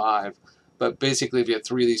was 5, but basically if you have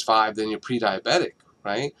 3 of these 5, then you're pre-diabetic,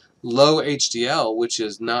 right? Low HDL, which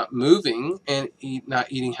is not moving and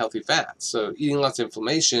not eating healthy fats. So eating lots of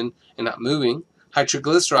inflammation and not moving. High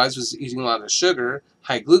triglycerides, which is eating a lot of sugar.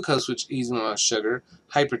 High glucose, which is eating a lot of sugar.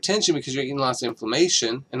 Hypertension, because you're eating lots of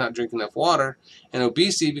inflammation and not drinking enough water. And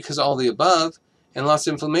obesity, because all the above. And lots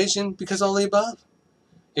of inflammation, because all the above.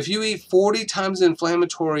 If you eat 40 times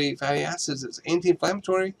inflammatory fatty acids, it's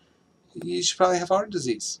anti-inflammatory, you should probably have heart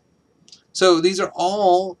disease. So these are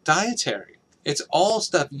all dietary. It's all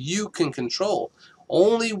stuff you can control.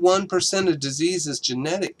 Only 1% of disease is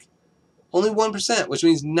genetic. Only 1%, which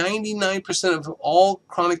means 99% of all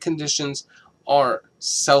chronic conditions are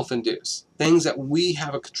self-induced. Things that we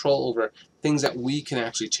have a control over, things that we can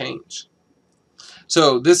actually change.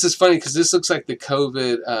 So this is funny because this looks like the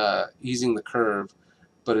COVID easing the curve,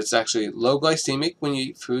 but it's actually low glycemic when you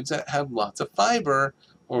eat foods that have lots of fiber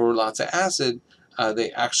or lots of acid.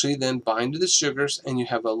 They actually then bind to the sugars and you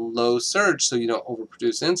have a low surge, so you don't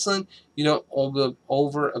overproduce insulin, you don't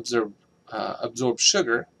absorb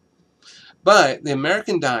sugar. But the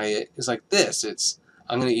American diet is like this.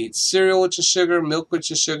 I'm going to eat cereal, which is sugar, milk, which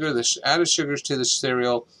is sugar, added sugars to the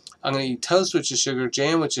cereal. I'm going to eat toast, which is sugar,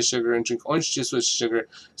 jam, which is sugar, and drink orange juice, which is sugar.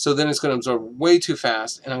 So then it's going to absorb way too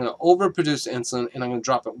fast, and I'm going to overproduce insulin, and I'm going to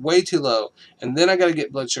drop it way too low. And then I got to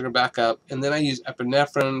get blood sugar back up, and then I use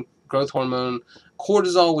epinephrine, growth hormone,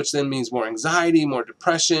 cortisol, which then means more anxiety, more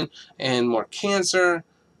depression, and more cancer.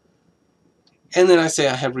 And then I say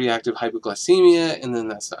I have reactive hypoglycemia, and then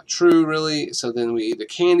that's not true, really. So then we eat a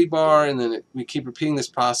candy bar, and then we keep repeating this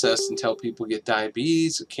process until people get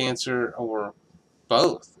diabetes, cancer, or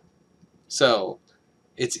both. So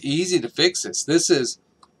it's easy to fix this. This is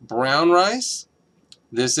brown rice.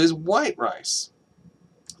 This is white rice.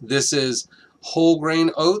 This is whole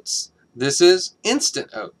grain oats. This is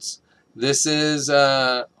instant oats. This is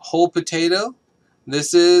whole potato.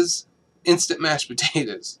 This is instant mashed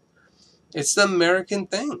potatoes. It's the American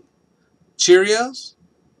thing. Cheerios,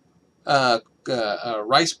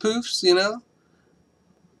 rice poofs,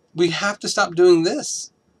 We have to stop doing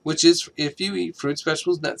this, which is if you eat fruits,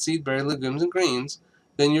 vegetables, nuts, seeds, berries, legumes, and greens,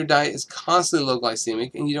 then your diet is constantly low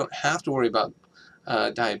glycemic and you don't have to worry about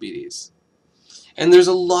diabetes. And there's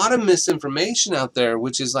a lot of misinformation out there,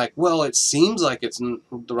 which is like, well, it seems like it's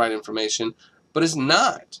the right information, but it's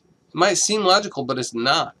not. It might seem logical, but it's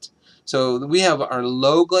not. So we have our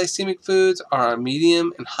low glycemic foods, our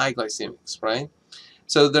medium and high glycemics, right?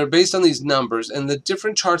 So they're based on these numbers, and the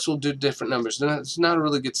different charts will do different numbers. It's not a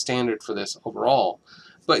really good standard for this overall,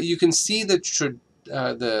 but you can see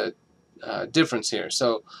the difference here.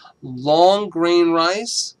 So long grain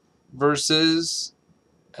rice versus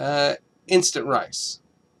instant rice.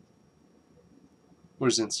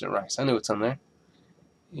 Where's instant rice? I know it's on there.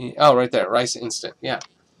 Oh, right there, rice instant, yeah.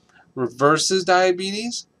 Reverses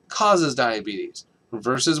diabetes, causes diabetes.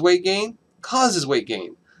 Reverses weight gain, causes weight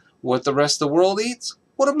gain. What the rest of the world eats,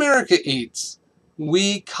 what America eats.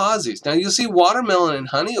 We cause these. Now you'll see watermelon and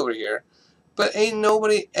honey over here, but ain't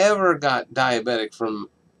nobody ever got diabetic from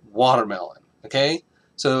watermelon, okay?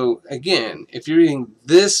 So again, if you're eating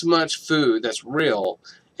this much food that's real,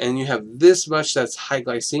 and you have this much that's high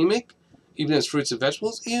glycemic, even as fruits and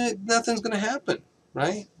vegetables, nothing's going to happen,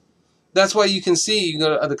 right? That's why you can see, you go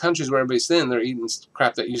to other countries where everybody's thin, they're eating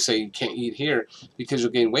crap that you say you can't eat here because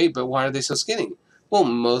you'll gain weight, but why are they so skinny? Well,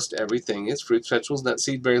 most everything is fruits, vegetables, nuts,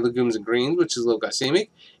 seeds, berries, legumes, and greens, which is low glycemic,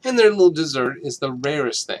 and their little dessert is the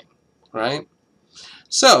rarest thing, right?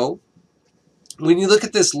 So, when you look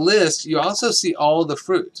at this list, you also see all the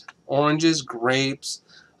fruit. Oranges, grapes,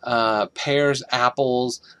 pears,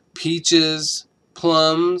 apples, peaches,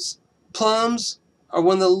 plums. Plums are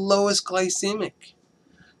one of the lowest glycemic.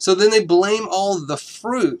 So then they blame all the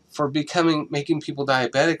fruit for making people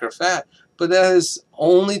diabetic or fat, but that is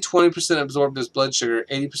only 20% absorbed as blood sugar,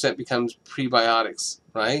 80% becomes prebiotics,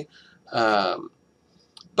 right?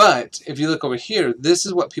 But if you look over here, this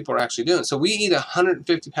is what people are actually doing. So we eat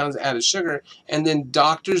 150 pounds of added sugar, and then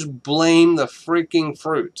doctors blame the freaking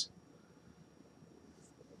fruit.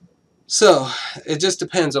 So it just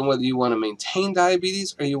depends on whether you want to maintain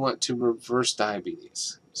diabetes or you want to reverse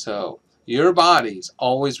diabetes. So your body's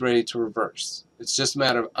always ready to reverse. It's just a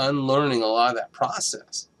matter of unlearning a lot of that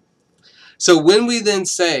process. So when we then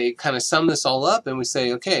say, kind of sum this all up, and we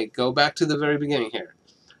say, okay, go back to the very beginning here.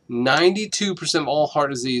 92% of all heart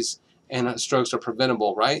disease and strokes are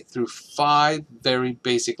preventable, right? Through 5 very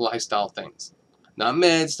basic lifestyle things. Not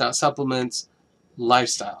meds, not supplements,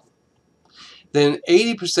 lifestyle. Then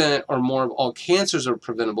 80% or more of all cancers are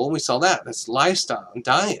preventable. We saw that. That's lifestyle and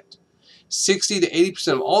diet. 60 to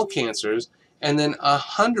 80% of all cancers, and then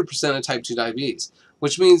 100% of type 2 diabetes,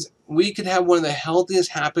 which means we could have one of the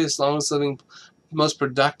healthiest, happiest, longest living, most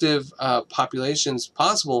productive populations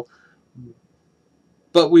possible,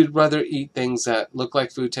 but we'd rather eat things that look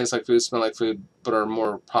like food, taste like food, smell like food, but are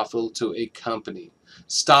more profitable to a company.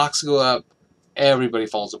 Stocks go up, everybody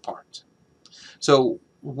falls apart. So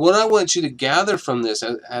what I want you to gather from this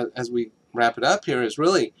as we wrap it up here is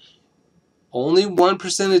really only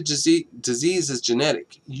 1% of disease is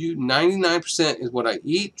genetic. 99% is what I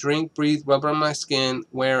eat, drink, breathe, rub on my skin,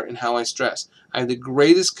 wear, and how I stress. I have the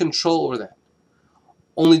greatest control over that.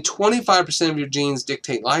 Only 25% of your genes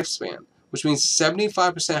dictate lifespan, which means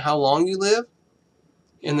 75% how long you live.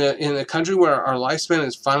 In a country where our lifespan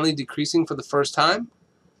is finally decreasing for the first time,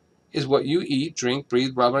 is what you eat, drink,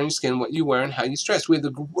 breathe, rub on your skin, what you wear, and how you stress. We have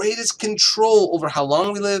the greatest control over how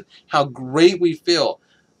long we live, how great we feel,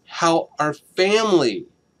 how our family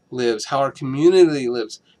lives, how our community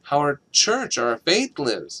lives, how our church or our faith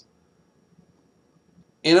lives.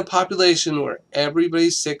 In a population where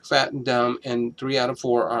everybody's sick, fat, and dumb, and 3 out of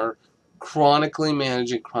 4 are chronically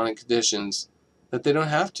managing chronic conditions that they don't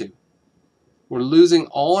have to. We're losing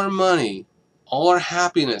all our money, all our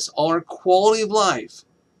happiness, all our quality of life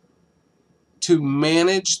to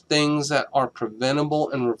manage things that are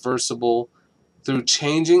preventable and reversible through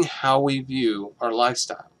changing how we view our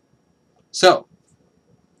lifestyle. So,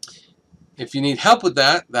 if you need help with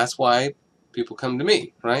that, that's why people come to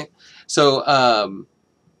me, right? So,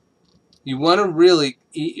 you want to really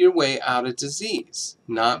eat your way out of disease,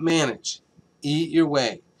 not manage. Eat your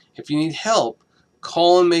way. If you need help,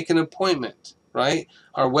 call and make an appointment, right?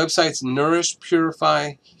 Our website's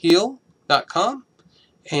nourishpurifyheal.com,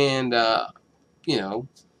 and you know,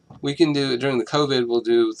 we can do, during the COVID, we'll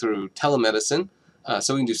do through telemedicine,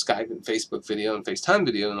 so we can do Skype and Facebook video and FaceTime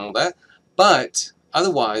video and all that, but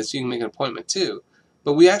otherwise you can make an appointment too.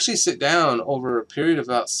 But we actually sit down over a period of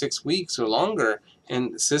about 6 weeks or longer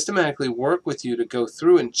and systematically work with you to go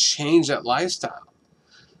through and change that lifestyle.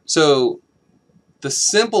 So the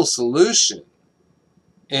simple solution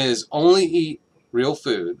is only eat real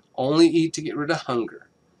food, only eat to get rid of hunger,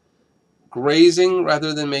 grazing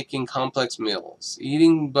rather than making complex meals,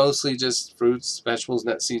 eating mostly just fruits, vegetables,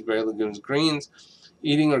 nuts, seeds, berries, legumes, greens,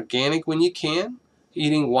 eating organic when you can,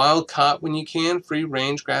 eating wild caught when you can, free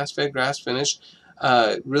range, grass-fed, grass-finished,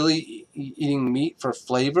 really eating meat for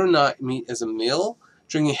flavor, not meat as a meal,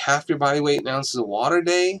 drinking half your body weight in ounces of water a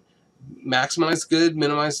day, maximize good,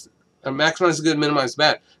 minimize the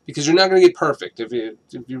bad, because you're not going to get perfect. If you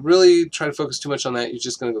really try to focus too much on that, you're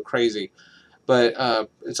just going to go crazy. But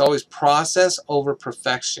it's always process over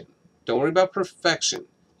perfection. Don't worry about perfection.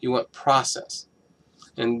 You want process.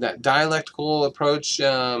 And that dialectical approach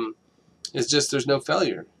is just, there's no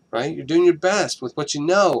failure, right? You're doing your best with what you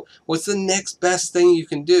know. What's the next best thing you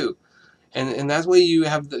can do? And that way you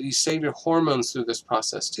save your hormones through this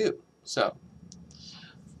process too. So,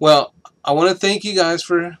 well, I want to thank you guys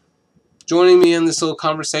for joining me in this little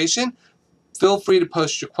conversation. Feel free to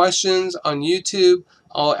post your questions on YouTube.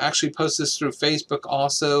 I'll actually post this through Facebook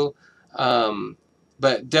also.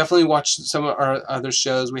 But definitely watch some of our other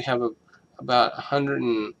shows. We have about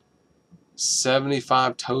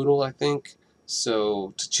 175 total, I think,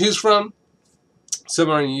 so to choose from. Some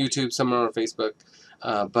are on YouTube, some are on Facebook.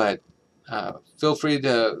 But feel free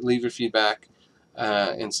to leave your feedback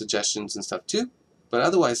and suggestions and stuff too. But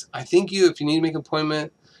otherwise, I thank you. If you need to make an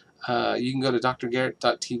appointment, you can go to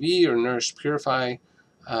drgarrett.tv or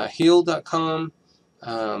nourishpurifyheal.com,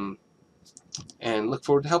 and look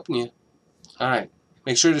forward to helping you. All right.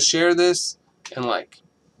 Make sure to share this and like.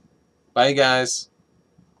 Bye, guys.